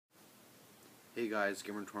Hey guys,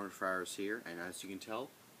 Gamer24 here, and as you can tell,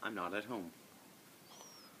 I'm not at home.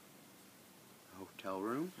 Hotel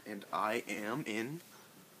room, and I am in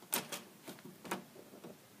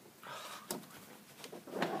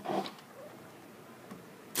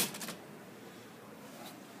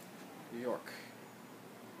New York.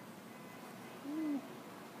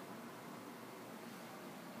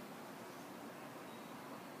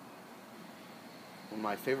 One of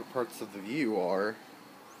my favorite parts of the view are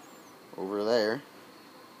over there.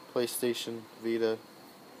 PlayStation, Vita,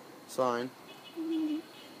 sign.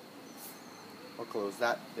 I'll close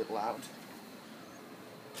that a bit loud.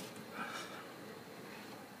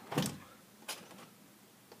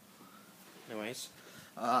 Anyways,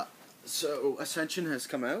 so Ascension has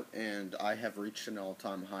come out, and I have reached an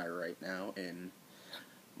all-time high right now in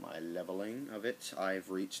my leveling of it.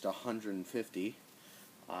 I've reached 150.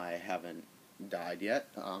 I haven't died yet.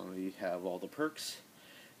 We have all the perks,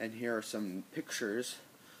 and here are some pictures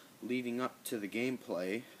leading up to the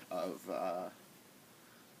gameplay of,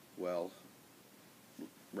 well,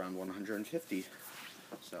 round 150.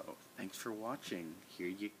 So, thanks for watching. Here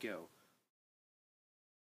you go.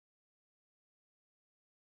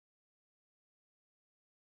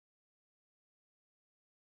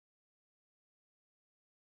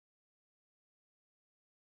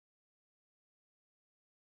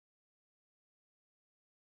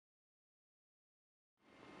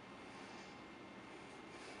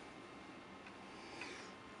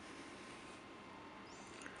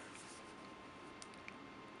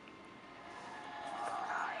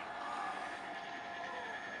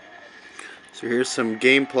 So here's some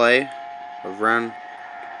gameplay of round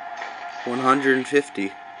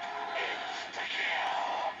 150.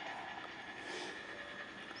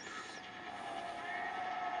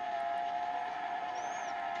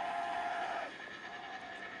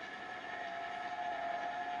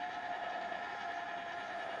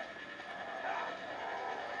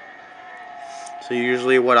 So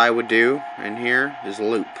usually what I would do in here is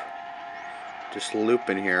loop. Just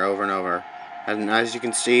loop in here over and over. And as you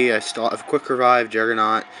can see, I still have Quick Revive,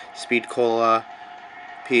 Juggernaut, Speed Cola,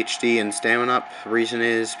 PhD, and Stamina Up. The reason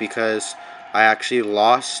is because I actually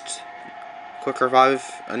lost Quick Revive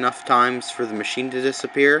enough times for the machine to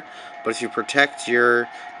disappear, but if you protect your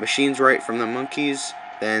machines right from the monkeys,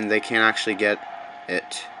 then they can't actually get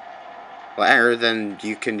it. Or then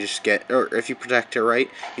you can just get, or if you protect it right,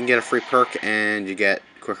 you can get a free perk and you get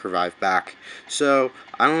Quick Revive back. So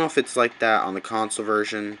I don't know if it's like that on the console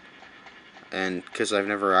version, and because I've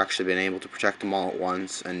never actually been able to protect them all at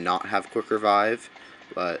once and not have Quick Revive,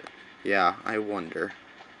 but yeah, I wonder.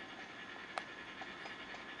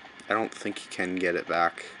 I don't think you can get it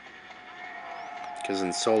back, because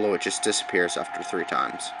in solo it just disappears after 3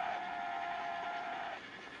 times.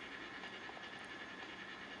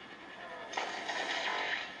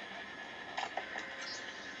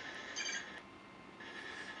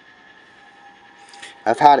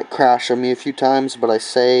 I've had it crash on me a few times, but I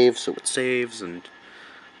save, so it saves, and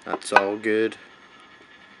that's all good.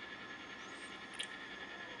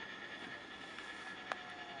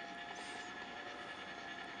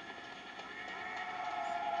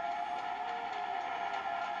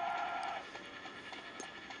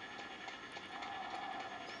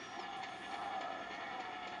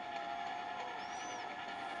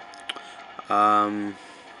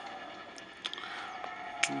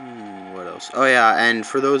 What else? Oh yeah, and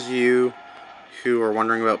for those of you who are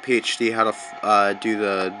wondering about PhD, how to do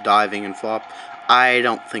the diving and flop, I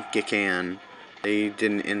don't think you can. They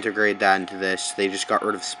didn't integrate that into this. They just got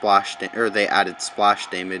rid of or they added splash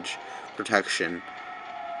damage protection,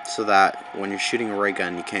 so that when you're shooting a ray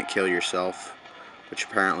gun, you can't kill yourself, which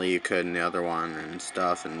apparently you could in the other one and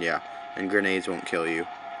stuff. And yeah, and grenades won't kill you.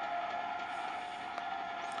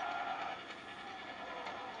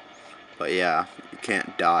 But yeah, you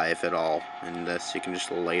can't dive at all in this. You can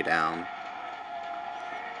just lay down.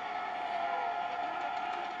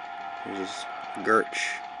 There's this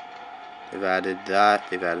Gurch. They've added that.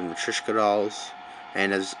 They've added Matryoshka dolls.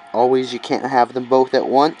 And as always, you can't have them both at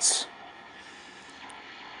once.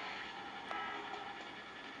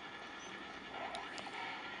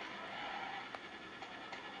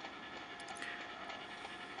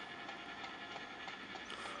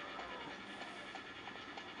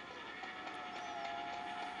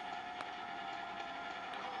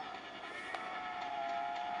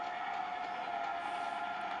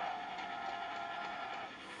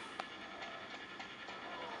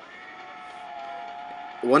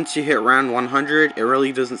 Once you hit round 100, it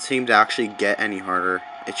really doesn't seem to actually get any harder.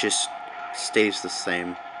 It just stays the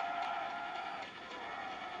same.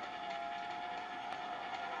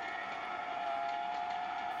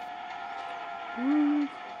 You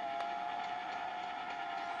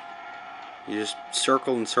just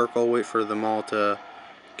circle and circle, wait for them all to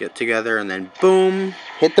get together, and then boom,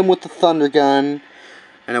 hit them with the thunder gun,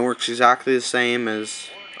 and it works exactly the same as,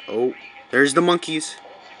 oh, there's the monkeys.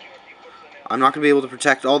 I'm not going to be able to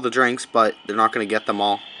protect all the drinks, but they're not going to get them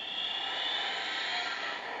all.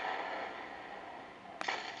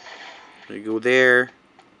 You go there,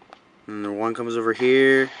 and then one comes over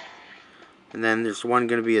here, and then there's one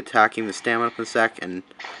going to be attacking the stamina up in a sec, and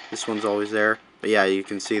this one's always there. But yeah, you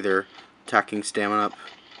can see they're attacking stamina up.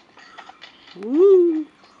 Woo!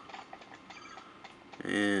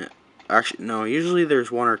 And actually, no, usually there's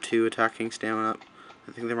one or two attacking stamina up.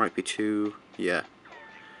 I think there might be two, yeah.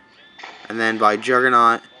 And then by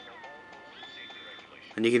Juggernaut,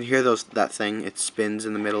 and you can hear that thing, it spins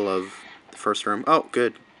in the middle of the first room. Oh,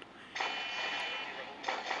 good.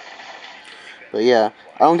 But yeah,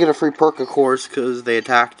 I don't get a free perk, of course, because they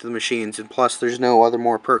attacked the machines, and plus there's no other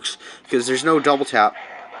more perks, because there's no double tap.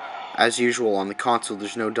 As usual on the console,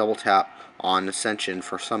 there's no double tap on Ascension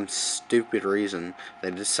for some stupid reason.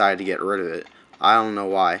 They decided to get rid of it. I don't know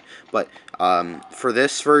why, but for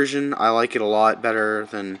this version, I like it a lot better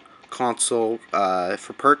than console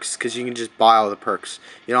for perks, because you can just buy all the perks.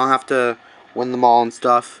 You don't have to win them all and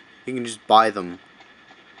stuff. You can just buy them.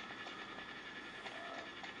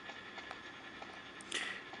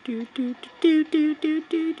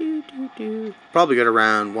 Probably get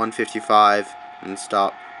around 155 and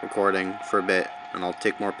stop recording for a bit, and I'll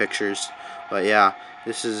take more pictures. But yeah,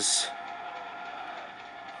 this is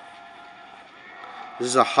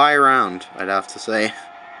a high round, I'd have to say.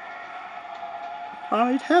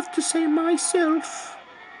 I'd have to say myself.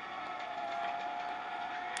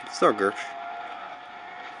 It's so Gersh.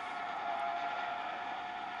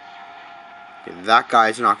 Okay, that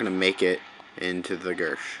guy's not going to make it into the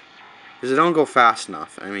Gersh. Because it don't go fast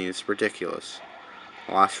enough. I mean, it's ridiculous.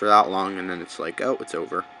 It lasts for that long, and then it's like, oh, it's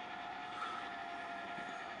over.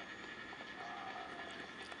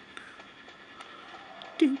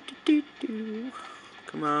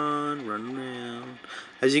 Come on, run around.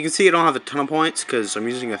 As you can see, I don't have a ton of points, because I'm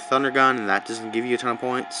using a thunder gun, and that doesn't give you a ton of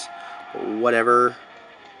points. But whatever.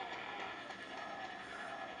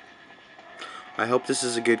 I hope this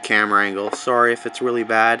is a good camera angle. Sorry if it's really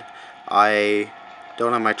bad. I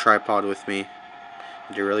don't have my tripod with me.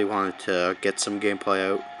 I really wanted to get some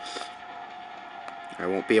gameplay out. I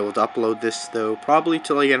won't be able to upload this, though, probably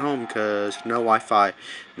till I get home, because no Wi-Fi,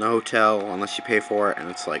 no hotel, unless you pay for it, and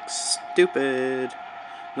it's like, stupid.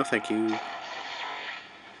 No thank you. It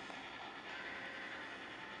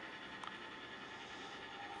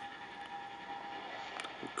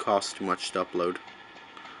costs too much to upload.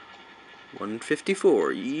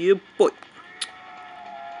 154, yeah boy.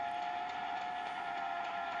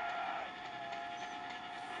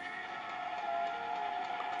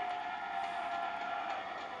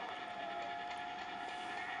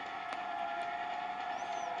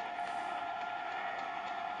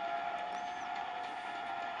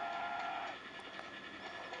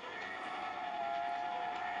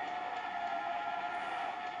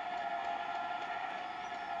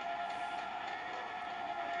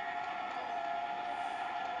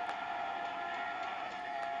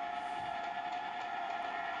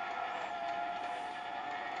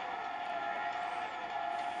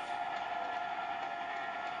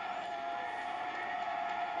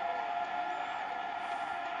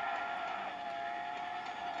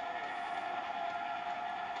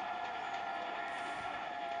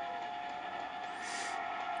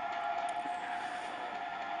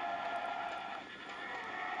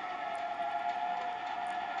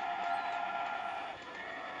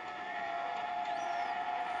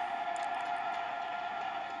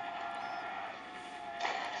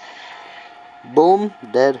 Boom,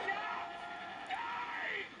 dead.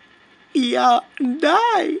 Yeah,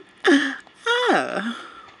 die. Ah.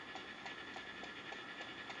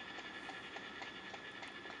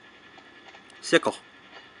 Sickle.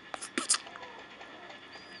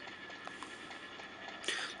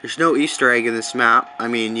 There's no Easter egg in this map. I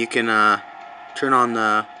mean, you can turn on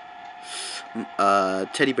the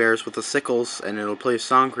teddy bears with the sickles, and it'll play a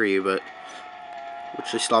song for you, but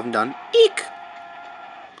which they still haven't done. Eek.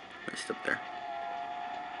 Nice up there.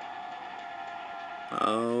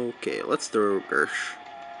 Okay, let's throw Gersh.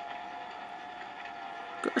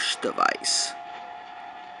 Gersh device.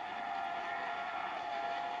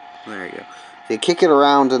 There you go. They kick it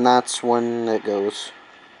around, and that's when it goes.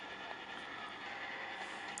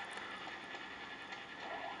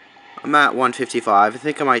 I'm at 155. I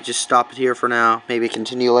think I might just stop it here for now. Maybe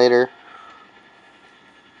continue later.